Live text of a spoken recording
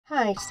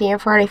Hi, it's Ian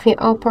for the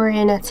OPPO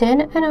Reno 10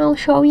 and I'll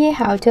show you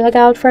how to log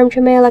out from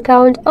Gmail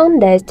account on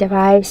this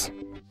device.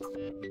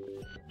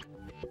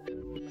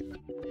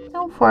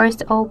 So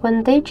first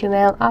open the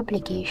Gmail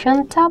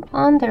application, tap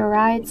on the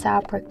right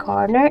upper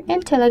corner,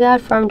 and to log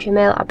out from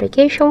Gmail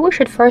application we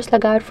should first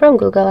log out from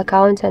Google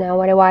account on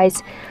our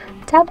device.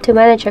 Tap to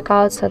manage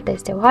accounts on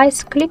this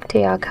device, click to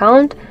your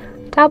account,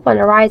 tap on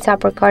the right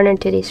upper corner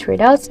to these three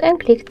dots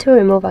and click to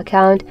remove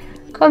account.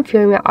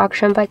 Confirm your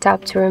action by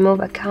tap to remove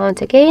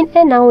account again,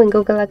 and now in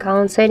Google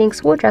account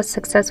settings we just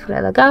successfully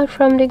log out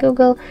from the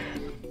Google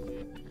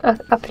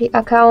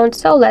account.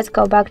 So let's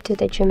go back to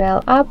the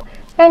Gmail app,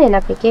 and in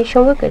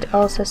application we could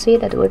also see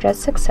that we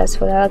just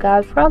successfully log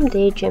out from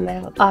the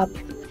Gmail app.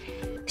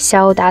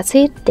 So that's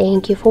it,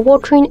 thank you for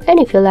watching, and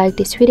if you like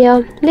this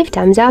video leave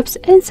thumbs up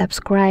and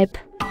subscribe.